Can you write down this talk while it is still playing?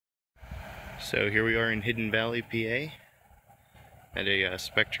So here we are in Hidden Valley, PA, at a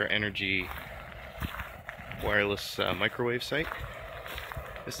Spectra Energy wireless microwave site.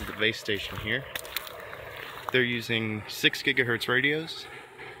 This is the base station here. They're using 6 gigahertz radios,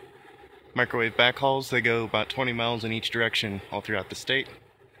 microwave backhauls. They go about 20 miles in each direction all throughout the state.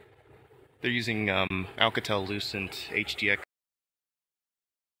 They're using Alcatel-Lucent HDX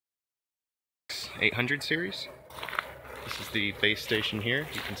 800 series. This is the base station here.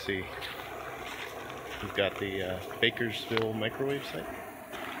 You can see we've got the Bakersville microwave site,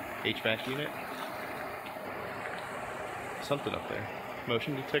 HVAC unit, something up there,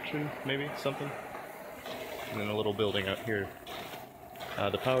 motion detection maybe, something, and then a little building out here.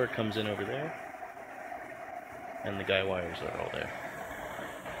 The power comes in over there, and the guy wires are all there.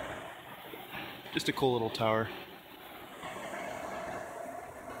 Just a cool little tower.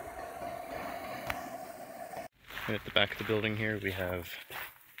 And at the back of the building here we have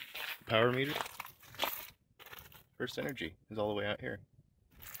the power meter. First Energy is all the way out here.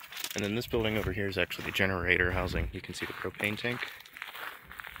 And then this building over here is actually the generator housing. You can see the propane tank,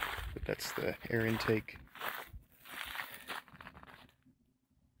 but that's the air intake.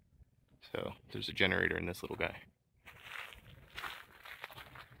 So there's a generator in this little guy.